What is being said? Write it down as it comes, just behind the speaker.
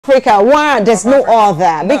Africa, one, there's no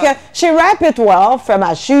other. Because she rap it well, from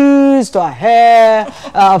her shoes to her hair,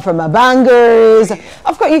 from her bangles.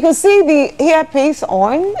 Of course, you can see the earpiece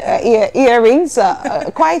on, earrings,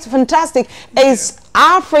 quite fantastic. Is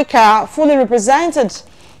Africa fully represented?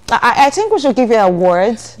 I think we should give you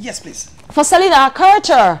awards. Yes, please. For selling our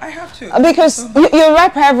culture. I have to. Because you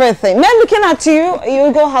rap everything. Men looking at you,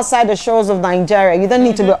 you go outside the shores of Nigeria, you don't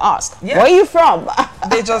need to be asked, yeah. Where are you from?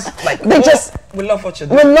 They just like, we love what you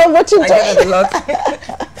do. We love what you do. I get it a lot.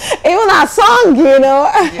 Even our song, you know.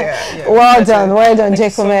 Yeah. Well done,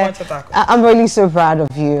 JIKUME. So I'm really so proud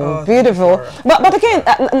of you. Oh, beautiful. But again,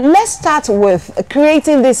 let's start with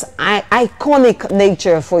creating this iconic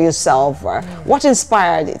nature for yourself. What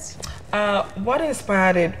inspired it? What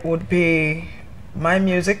inspired it would be my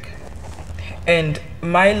music and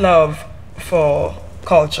my love for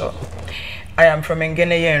culture. I am from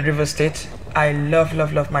Ngene in River State. I love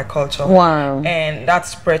my culture. Wow. And that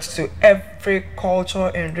spreads to every culture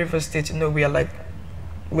in River State. You know, we are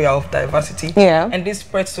of diversity. Yeah. And this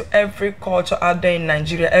spreads to every culture out there in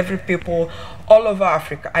Nigeria, every people all over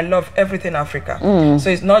Africa. I love everything Africa. So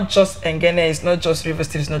it's not just Ngene, it's not just River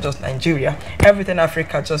State, it's not just Nigeria. Everything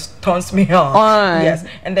Africa just turns me on. Yes.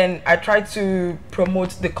 And then I try to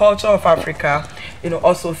promote the culture of Africa, you know,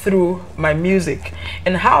 also through my music.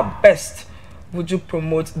 And how best would you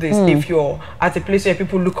promote this if you're at a place where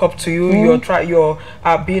people look up to you, you're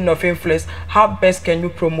being of influence? How best can you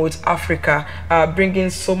promote Africa,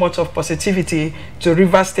 bringing so much of positivity to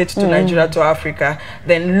River State, to Nigeria, to Africa,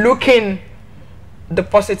 then looking the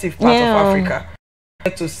positive part of Africa?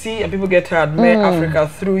 To see and people get to admire Africa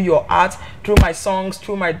through your art, through my songs,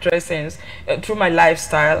 through my dressings, through my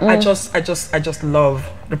lifestyle. I just love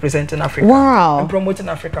representing Africa. Wow. And promoting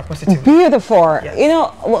Africa positively. Beautiful. Yes. You know,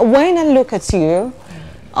 when I look at you,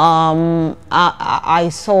 I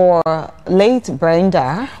saw late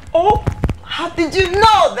Brenda. Oh, how did you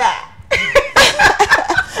know that?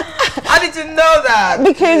 How did you know that?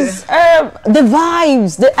 Because the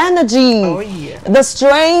vibes, the energy, the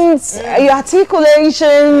strength, your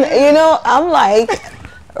articulation, you know, I'm like,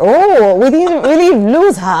 oh, we didn't really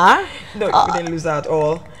lose her. No, we didn't lose her at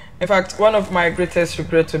all. In fact, one of my greatest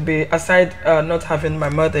regrets would be, aside not having my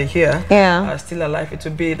mother here, still alive, it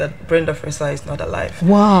would be that Brenda Fraser is not alive.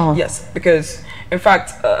 Wow. Yes, because in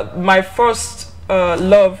fact, my first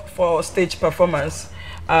love for stage performance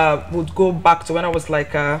would go back to when I was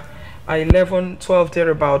like 11, 12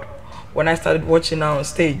 thereabout, when I started watching her on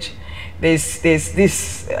stage. There's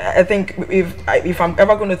this, I think if I'm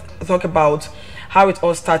ever going to talk about how it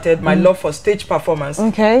all started, my love for stage performance,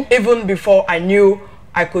 even before I knew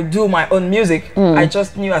I could do my own music, I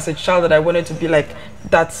just knew as a child that I wanted to be like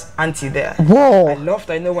that auntie there. Whoa. I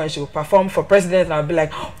loved, I know when she would perform for president, and I'd be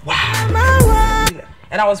like, wow.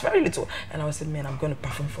 And I was very little, and I was saying, man, I'm going to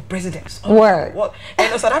perform for presidents. Word. What? And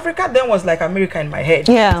you know, South Africa then was like America in my head.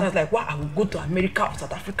 Yeah. So I was like, wow, I will go to America or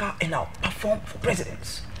South Africa and I'll perform for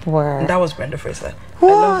presidents. Word. And that was Brenda Fraser. I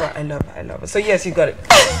love her, I love her, I love her. So yes, you got it.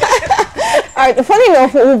 All right, funny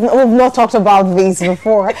enough, we've not talked about this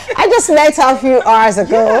before. I just met her a few hours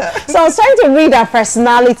ago. So I was trying to read her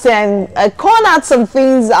personality and call out some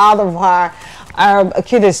things out of her.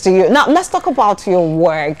 Kudos to you. Now let's talk about your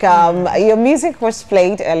work. Your music was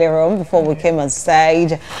played earlier on before we came on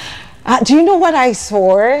stage. Do you know what I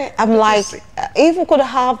saw? I'm like, if we could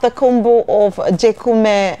have the combo of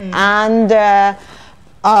JIKUME and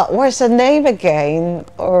what's her name again?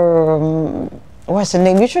 What's her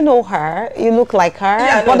name? You should know her. You look like her.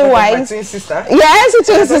 Yeah, otherwise, my twin sister. Yes, your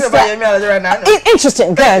twin sister.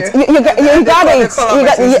 Interesting. Good. You got it.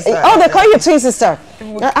 Oh, they call you twin sister.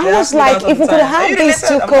 I was like, if we could have these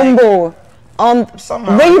two combo on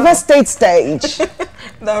River State stage.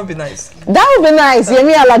 That would be nice. That would be nice.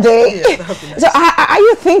 Yemi Alade. Yeah, that would be nice. So are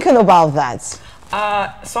you thinking about that?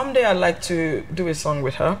 Someday I'd like to do a song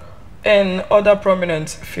with her and other prominent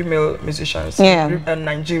female musicians in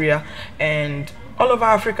Nigeria and all over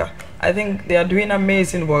Africa. I think they are doing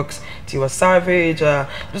amazing works. Tiwa Savage,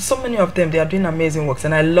 there's so many of them. They are doing amazing works,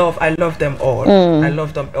 and I love them all. I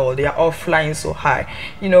love them all. They are all flying so high.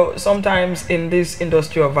 You know, sometimes in this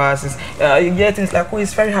industry of ours, you get things like, oh,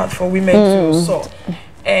 it's very hard for women to soar,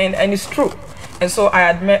 and it's true. And so I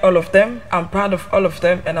admire all of them. I'm proud of all of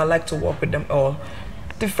them, and I like to work with them all.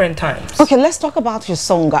 Different times. Okay, let's talk about your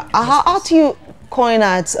song. How do you coin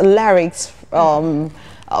out lyrics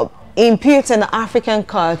imputing African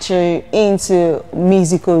culture into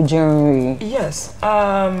musical genre? Yes.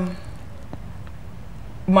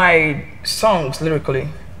 My songs lyrically,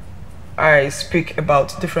 I speak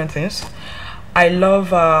about different things. I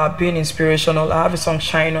love being inspirational. I have a song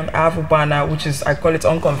Shine On. I have Ubana, which is, I call it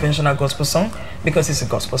unconventional gospel song because it's a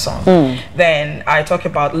gospel song. Then I talk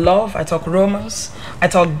about love, I talk romance, I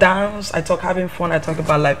talk dance, I talk having fun, I talk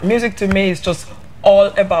about life. Music to me is just all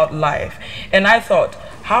about life. And I thought,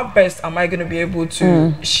 how best am I going to be able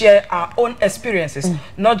to share our own experiences,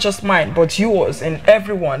 not just mine, but yours and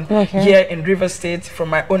everyone here in River State, from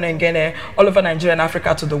my own Ngene, all over Nigeria and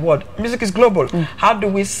Africa to the world. Music is global. How do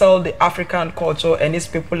we sell the African culture and its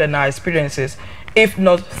people and our experiences, if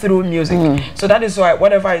not through music? So that is why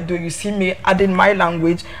whatever I do, you see me adding my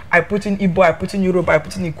language. I put in Igbo, I put in Yoruba, I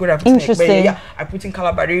put in Ikure, I put in Ekpe, I put in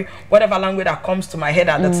Kalabari, whatever language that comes to my head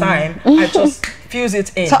at the time, I just fuse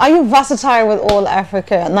it in. So are you versatile with all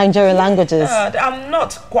Nigerian languages? I'm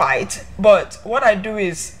not quite, but what I do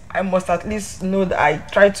is I must at least know that I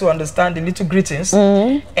try to understand the little greetings.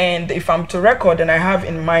 And if I'm to record and I have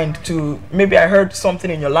in mind to, maybe I heard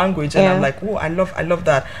something in your language and I'm like, oh, I love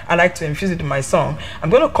that. I like to infuse it in my song. I'm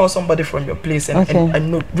going to call somebody from your place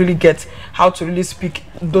and really get how to really speak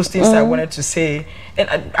those things I wanted to say. And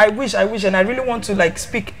I wish, and I really want to like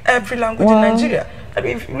speak every language in Nigeria. I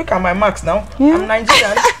mean, if you look at my marks now, I'm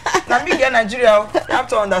Nigerian. Now me get Nigeria, you have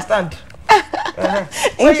to understand.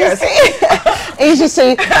 Interesting.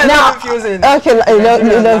 Interesting. Now, confusing.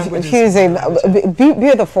 Confusing.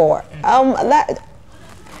 Beautiful.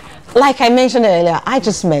 Like I mentioned earlier, I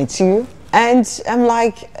just met you, and I'm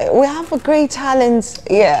like, we have a great talent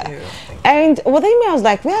here. And within me, I was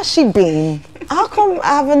like, where has she been? How come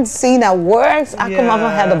I haven't seen her works? How come I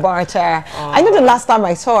haven't heard about her? I know the last time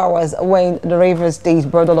I saw her was when the River State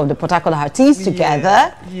brought all of the Port Harcourt artists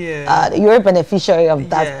together. You're a beneficiary of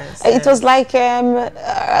that. It was like,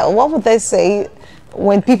 what would they say?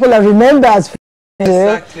 When people are remembered as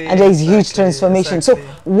and there is huge transformation. So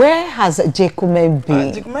where has JIKUME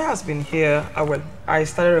been? JIKUME has been here. Well, I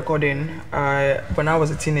started recording when I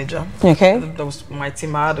was a teenager. That was my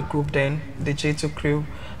team. I had a group then, the J2 crew.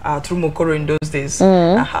 Through Mokoro in those days.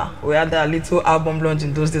 We had a little album launch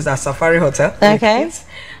in those days at Safari Hotel.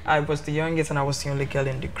 I was the youngest and I was the only girl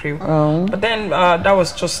in the crew. But then that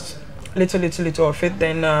was just little of it.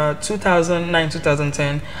 Then 2009,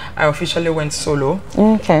 2010, I officially went solo.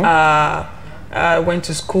 I went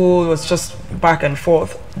to school, it was just back and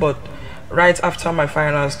forth. But right after my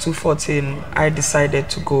finals, 2014, I decided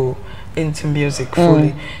to go into music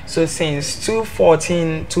fully. So since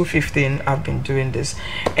 2014, 2015, I've been doing this.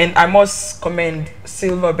 And I must commend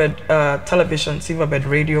Silverbird television, Silverbird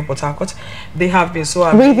radio, Port Harcourt. They have been so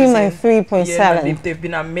amazing. Reading like 3.7. They've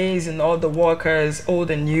been amazing. All the workers, old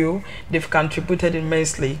and new, they've contributed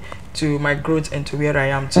immensely to my growth and to where I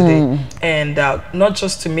am today. And not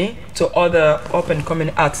just to me, to other up-and-coming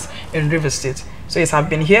acts in River State. So yes, I've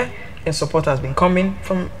been here, and support has been coming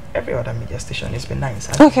from every other media station. It's been nice.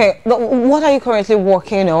 Okay, but what are you currently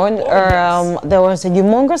working on? There was a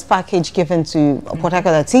humongous package given to Port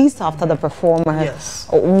Harcourt artists after the performance.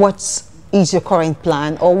 What is your current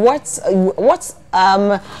plan, or what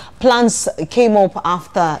plans came up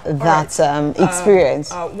after that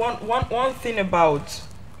experience? One thing about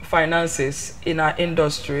finances in our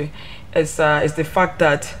industry is the fact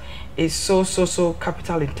that it's so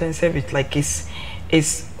capital intensive.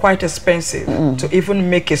 It's quite expensive to even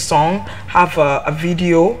make a song, have a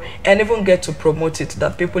video, and even get to promote it,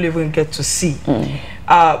 that people even get to see.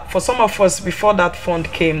 For some of us, before that fund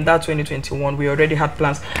came, that 2021, we already had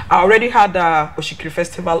plans. I already had Oshikiri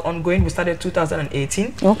Festival ongoing. We started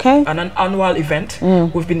 2018, an annual event.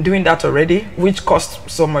 We've been doing that already, which cost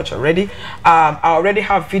so much already. I already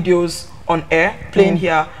have videos on air, playing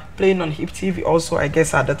here, playing on Hip TV also, I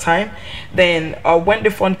guess, at the time. Then when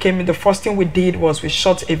the fund came in, the first thing we did was we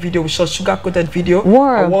shot a video. We shot sugar-coated video,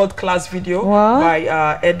 a world-class video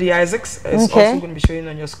by Eddie Isaacs. It's also going to be showing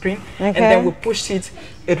on your screen. And then we pushed it.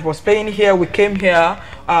 It was playing here. We came here.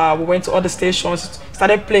 We went to other stations,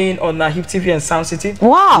 started playing on Hip TV and Sound City. You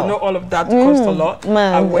know, all of that cost a lot.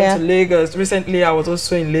 I went to Lagos. Recently, I was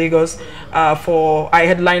also in Lagos I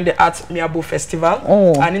headlined the Artmiabo Festival,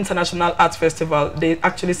 an international arts festival. They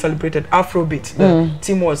actually celebrated Afrobeat. The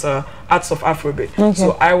team was Arts of Afrobeat.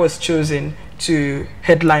 So I was chosen to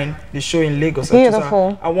headline the show in Lagos.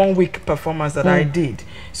 Beautiful. A 1-week performance that I did.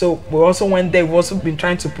 So we also went there. We've also been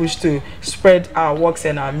trying to push to spread our works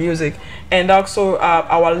and our music. And also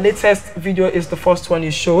our latest video is the first one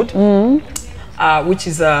you showed, which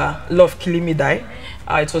is Love Killing Me Die.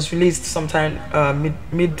 It was released sometime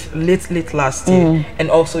late last year,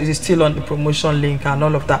 and also it is still on the promotion link and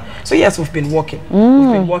all of that. So yes, we've been working.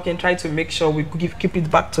 We've been working, trying to make sure we keep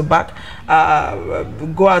it back to back,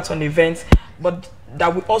 go out on events. But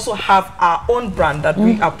that we also have our own brand that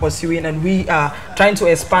we are pursuing, and we are trying to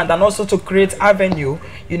expand, and also to create avenue,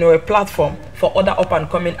 you know, a platform for other up and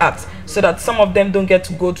coming acts, so that some of them don't get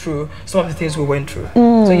to go through some of the things we went through.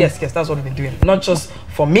 So yes, that's what we've been doing, not just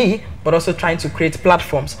for me, but also trying to create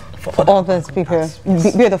platforms for all those people.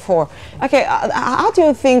 Beautiful. Okay, how do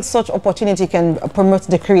you think such opportunity can promote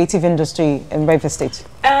the creative industry in Rivers State?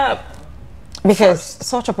 Because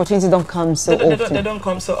such opportunities don't come so often. They don't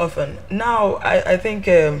come so often. Now, I think,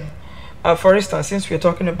 for instance, since we're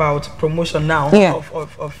talking about promotion now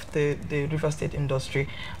of the Rivers State industry,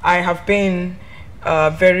 I have been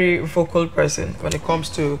a very vocal person when it comes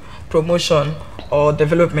to promotion or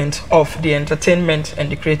development of the entertainment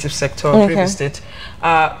and the creative sector of Rivers State.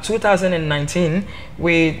 2019,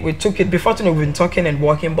 we took it, before we've been talking and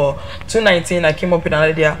working, but 2019 I came up with an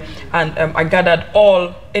idea, and I gathered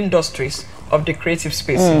all industries of the creative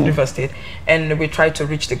space in Rivers State, and we tried to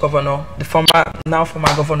reach the governor, the now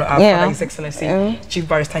former governor, His Excellency Chief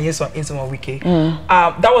Barrister Nyesom Wike.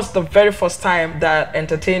 That was the very first time that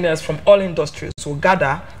entertainers from all industries will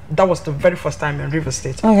gather. That was the very first time in Rivers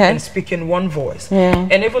State, and speaking one voice.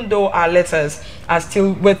 And even though our letters are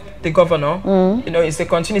still with the governor, you know, it's the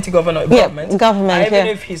continuity governor government. Even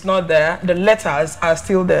if he's not there, the letters are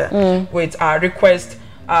still there with our request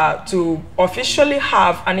to officially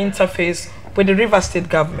have an interface with the Rivers State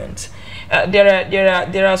government.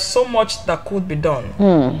 There are so much that could be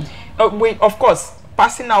done. Of course,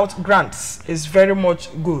 passing out grants is very much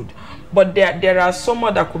good, but there are so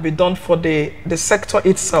much that could be done for the sector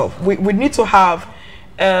itself. We need to have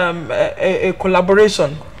a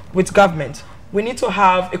collaboration with government. We need to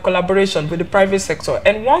have a collaboration with the private sector.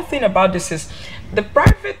 And one thing about this is the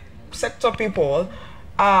private sector people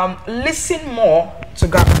listen more to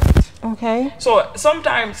government. So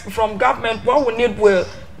sometimes from government, what we need will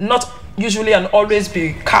not usually and always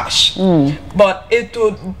be cash, but it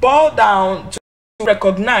would boil down to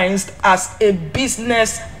recognized as a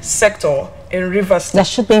business sector in Rivers State. That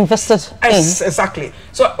should be invested in. Exactly.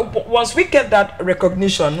 So once we get that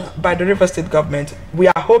recognition by the Rivers State government, we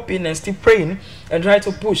are hoping and still praying and try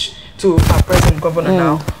to push to our present governor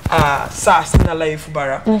now, Sir Sinalayi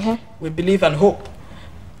Fubara. We believe and hope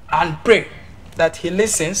and pray that he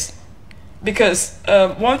listens, because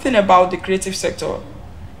one thing about the creative sector,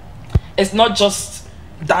 it's not just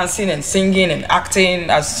dancing and singing and acting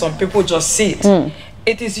as some people just see it.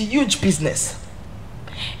 It is huge business.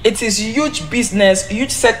 It is huge business,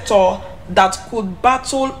 huge sector that could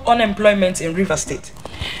battle unemployment in Rivers State.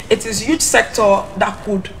 It is huge sector that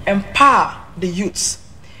could empower the youths.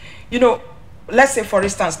 You know, let's say for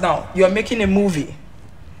instance now, you're making a movie.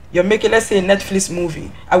 You're making, let's say, a Netflix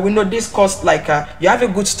movie. And we know this costs like, you have a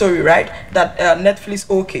good story, right? That Netflix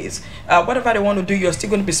okays. Whatever they want to do, you're still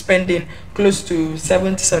going to be spending close to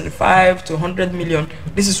 70, 75 to 100 million.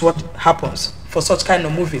 This is what happens for such kind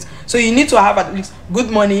of movies. So you need to have at least good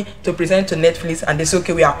money to present to Netflix, and they say,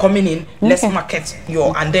 okay, we are coming in, let's market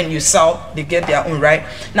your, and then you sell, they get their own, right?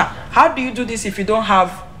 Now, how do you do this if you don't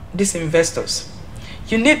have these investors?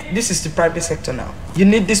 You need, this is the private sector now. You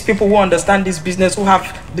need these people who understand this business, who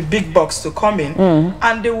have the big bucks to come in.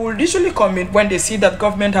 And they will usually come in when they see that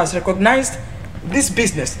government has recognized this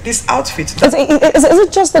business, this outfit. Is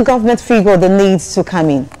it just the government figure that needs to come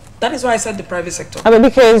in? That is why I said the private sector. I mean,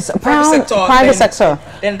 because private sector.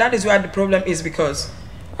 Then that is where the problem is, because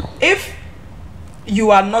if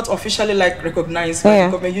you are not officially like recognized by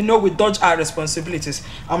the government, you know, we dodge our responsibilities.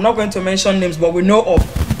 I'm not going to mention names, but we know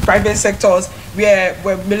of private sectors where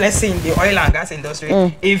let's say in the oil and gas industry,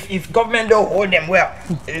 if government don't hold them well,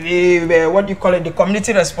 what do you call it, the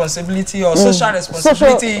community responsibility or social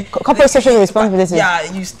responsibility, corporate social responsibility,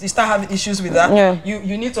 you start having issues with that.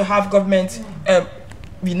 You need to have government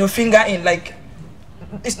you know, finger in, like,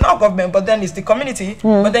 it's not government, but then it's the community.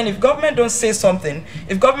 But then if government don't say something,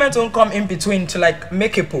 if government don't come in between to like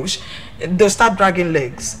make a push, they'll start dragging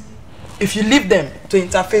legs. If you leave them to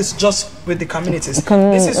interface just with the communities,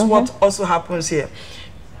 this is what also happens here.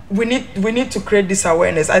 We need to create this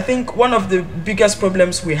awareness. I think one of the biggest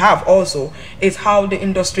problems we have also is how the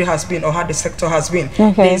industry has been, or how the sector has been.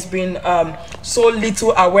 There's been so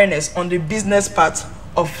little awareness on the business part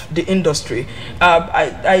of the industry. I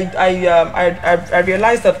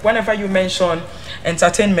realized that whenever you mention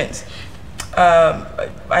entertainment,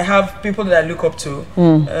 I have people that I look up to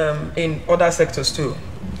in other sectors too,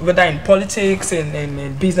 whether in politics,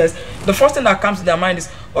 in business. The first thing that comes to their mind is,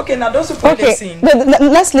 okay, now those people they sing.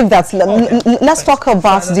 Let's leave that. Let's talk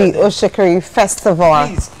about the Oshikiri festival.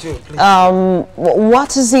 Please do. Please.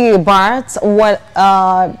 What is it about? What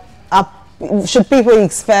should people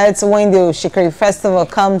expect when the Oshikiri festival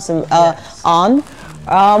comes on?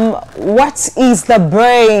 What is the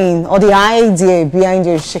brain or the idea behind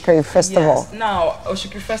the Oshikiri Festival? Yes. Now,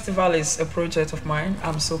 Oshikiri Festival is a project of mine.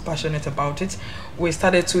 I'm so passionate about it. We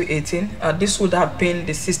started 2018. This would have been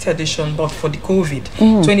the 6th edition, but for the COVID,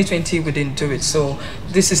 2020 we didn't do it. So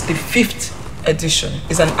this is the 5th edition.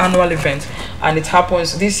 It's an annual event, and it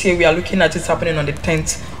happens this year. We are looking at it happening on the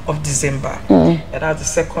 10th of December. That's the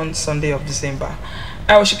second Sunday of December.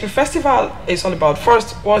 Oshikiri Festival is all about,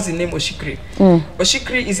 first, what's the name Oshikiri?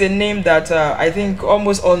 Oshikiri is a name that I think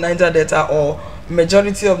almost all Niger Delta or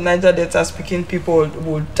majority of Niger Delta speaking people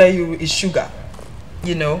will tell you is sugar,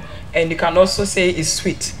 you know, and you can also say it's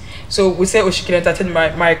sweet. So we say Oshikiri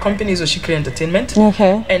Entertainment. My company is Oshikiri Entertainment.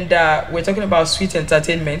 Okay. And we're talking about sweet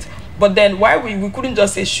entertainment. But then why we couldn't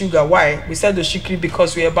just say sugar? Why? We said Oshikiri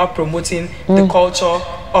because we're about promoting the culture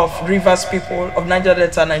of Rivers people, of Niger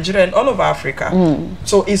Delta, Nigeria, and all over Africa.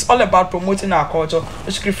 So it's all about promoting our culture.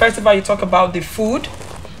 Oshikiri Festival, you talk about the food.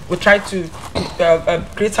 We try to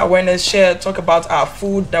create awareness, share, talk about our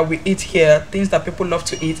food that we eat here, things that people love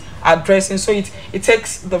to eat, our dressing. So it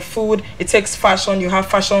takes the food, it takes fashion. You have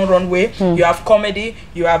fashion runway, you have comedy,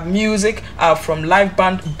 you have music from live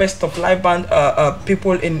band, best of live band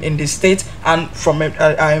people in the state and from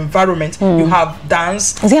our environment. You have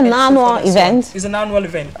dance. Is it an annual event? It's an annual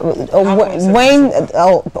event.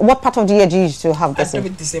 What part of the year do you used to have this? I do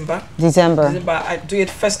it December. December. I do it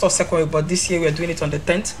first or second week, but this year we're doing it on the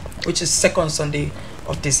 10th, which is second Sunday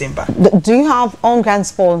of December. Do you have on-ground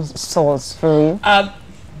sponsors for you?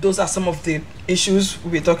 Those are some of the issues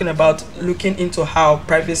we're talking about, looking into how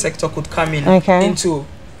private sector could come in into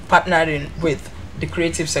partnering with the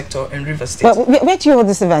creative sector in River State. Where do you hold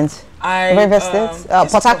this event? River State?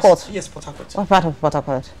 Port Harcourt? Yes, Port Harcourt. What part of Port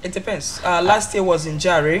Harcourt? It depends. Last year was in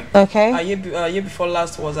Jare. Okay. Year before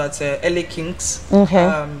last was at LA Kings.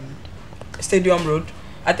 Okay. Stadium Road.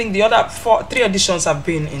 I think the other 3 editions have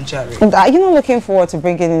been in Jare. And are you not looking forward to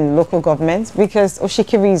bringing in local government? Because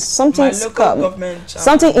Oshikiri is something,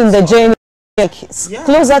 something in the journey, like,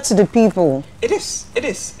 closer to the people. It is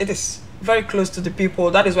very close to the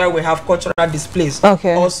people. That is why we have cultural displays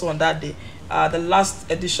also on that day. The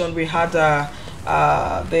last edition we had the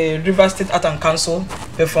River State Art and Council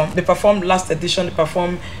perform. They performed last edition. They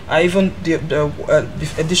performed even the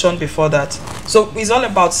edition before that. So it's all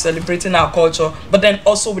about celebrating our culture, but then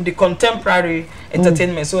also with the contemporary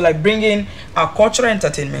entertainment. So like bringing our cultural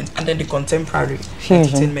entertainment and then the contemporary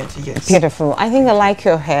entertainment. Yes. Beautiful. I think I like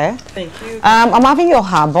your hair. Thank you. I'm having your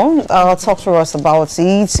album. Talk to us about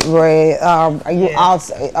it. Where are you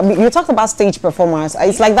out? I mean, you talked about stage performance.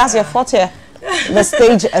 It's like that's your forte. The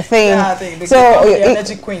stage thing. Yeah, so the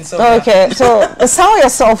energy queen. So okay, so sell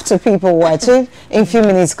yourself to people watching in a few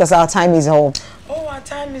minutes because our time is up. Oh, our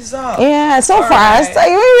time is up. Yeah, so all fast.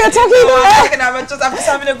 Right. You're talking I'm just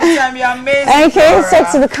having a good time. You're amazing. Okay,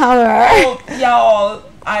 talk to the camera. Oh, y'all.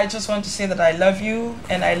 I just want to say that I love you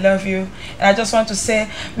and I love you, and I just want to say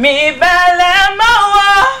me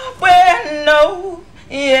bueno,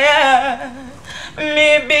 yeah.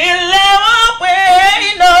 Me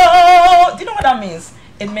no. Do you know what that means?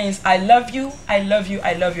 It means I love you, I love you,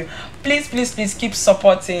 I love you. Please, please, please keep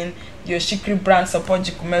supporting the Oshikiri brand, support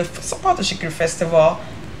JIKUME, support the Oshikiri Festival,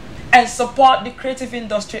 and support the creative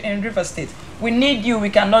industry in River State. We need you. We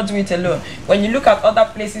cannot do it alone. When you look at other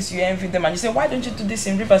places, you envy them and you say, why don't you do this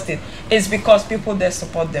in River State? It's because people there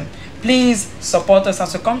support them. Please support us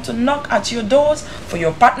as we come to knock at your doors for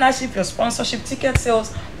your partnership, your sponsorship, ticket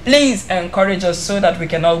sales. Please encourage us so that we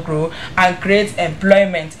can all grow and create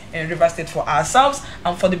employment in River State for ourselves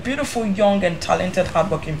and for the beautiful, young and talented,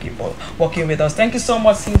 hardworking people working with us. Thank you so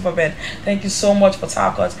much, Silverbird. Thank you so much, Port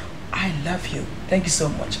Harcourt. I love you. Thank you so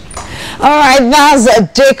much. All right, that's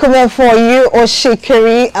JIKUME for you,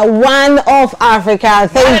 Oshikiri, one of Africa.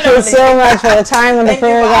 Thank you so much for the time on the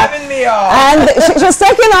program. Thank you for having me on. And she's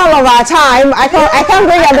taking all of our time. I can't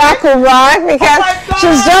bring Adaku back because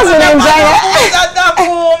she's just been enjoying it.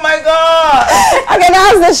 Oh my God. Okay,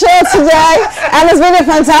 that's the show today, and it's been a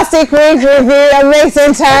fantastic week with you,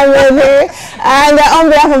 amazing time with you. And on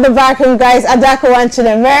behalf of the backroom guys, Adaku went to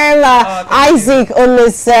the Merla, Isaac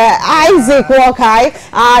Olise, Isaac Wokai,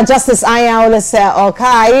 Justice Aya Olise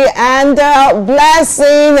Okai, and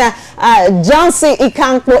Blessing Johnson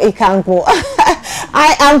Ikankwo.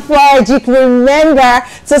 I am Flora. Remember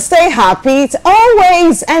to stay happy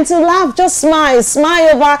always and to laugh. Just smile.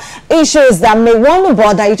 Smile over issues that may want to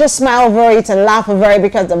bother you. Just smile over it and laugh over it,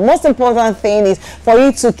 because the most important thing is for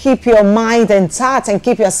you to keep your mind intact and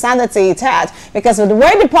keep your sanity intact. Because with the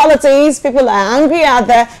way the politics, people are angry out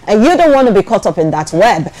there and you don't want to be caught up in that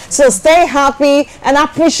web. So stay happy and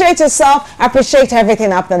appreciate yourself. Appreciate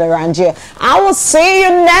everything happening around you. I will see you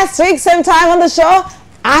next week, same time on the show.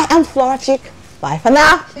 I am Flora. Bye for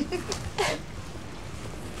now.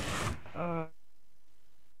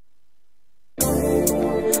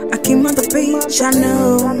 I came on the beach, I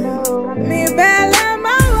know. Me bella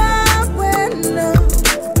my bueno.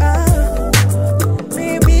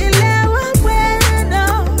 Me bella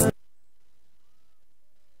bueno.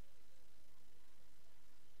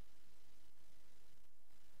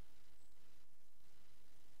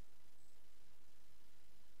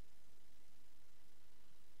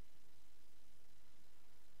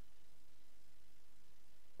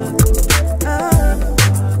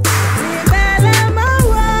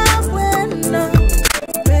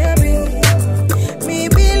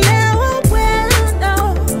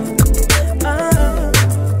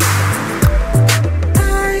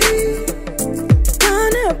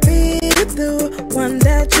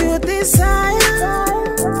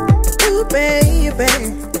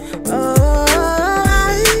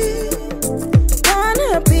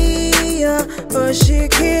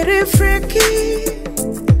 Oshikiri freaky.